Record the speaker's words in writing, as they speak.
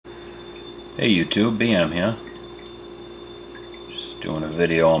Hey YouTube, BM here. Just doing a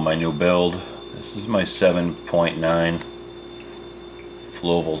video on my new build. This is my 7.9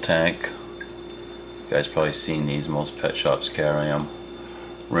 fluval tank. You guys probably seen these, most pet shops carry them.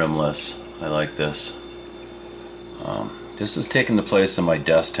 Rimless, I like this. This is taking the place of my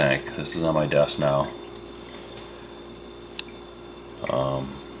desk tank. This is on my desk now.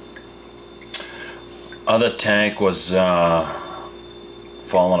 Other tank was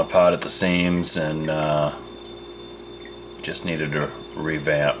falling apart at the seams and just needed a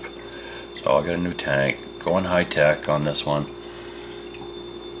revamp. So I got a new tank, going high tech on this one.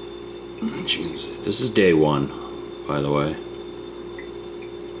 Jeez, this is day one, by the way.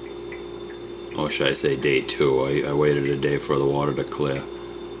 Or should I say day two? I waited a day for the water to clear.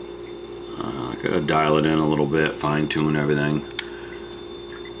 Gotta dial it in a little bit, fine tune everything.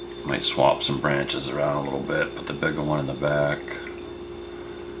 Might swap some branches around a little bit, put the bigger one in the back.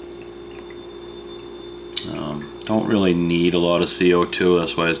 Don't really need a lot of CO2,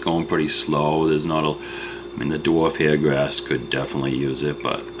 that's why it's going pretty slow. There's not a, I mean, the dwarf hairgrass could definitely use it,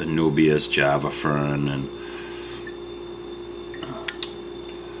 but the Nubius, Java fern, and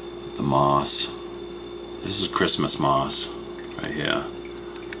the moss. This is Christmas moss right here.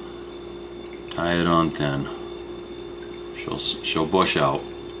 Tie it on thin. She'll bush out.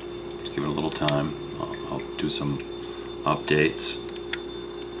 Just give it a little time. I'll do some updates.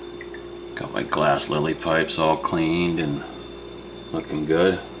 Got my glass lily pipes all cleaned and looking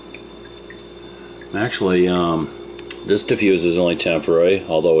good. Actually, this diffuser is only temporary,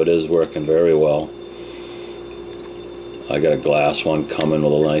 although it is working very well. I got a glass one coming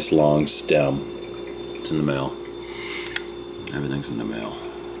with a nice long stem. It's in the mail. Everything's in the mail.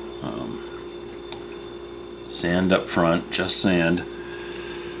 Sand up front, just sand.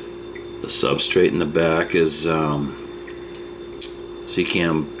 The substrate in the back is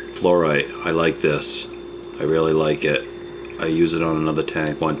Secam fluorite. I like this. I really like it. I used it on another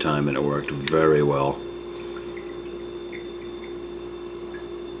tank one time and it worked very well.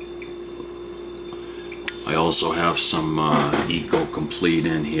 I also have some Eco Complete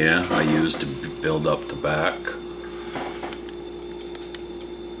in here I used to build up the back.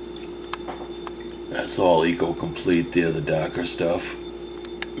 That's all Eco Complete there, the darker stuff,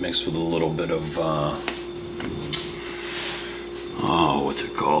 mixed with a little bit of oh, what's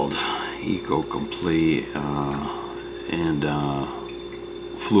it called? Eco Complete and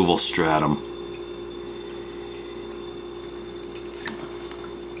Fluval Stratum.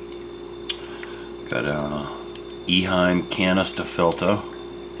 Got a Eheim canister filter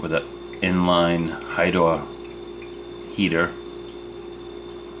with an inline hydro heater.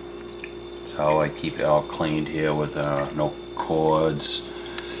 That's how I keep it all cleaned here with no cords.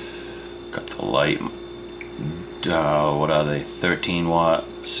 Got the light. What are they? 13 watt,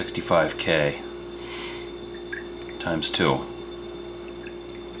 65K times 2.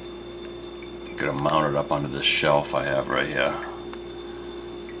 Got them mounted up onto this shelf I have right here.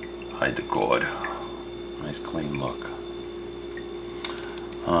 Hide the cord. Nice clean look.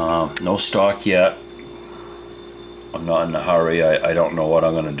 No stock yet. I'm not in a hurry. I don't know what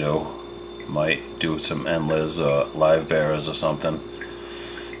I'm gonna do. Might do some endless live bearers or something.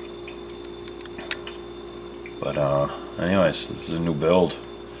 But anyways, this is a new build.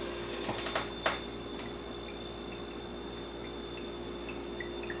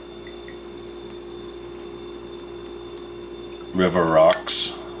 River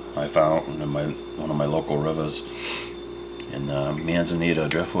rocks I found in one of my local rivers in Manzanita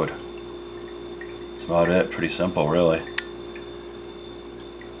driftwood. That's about it. Pretty simple, really.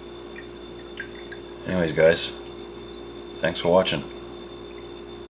 Anyways, guys, thanks for watching.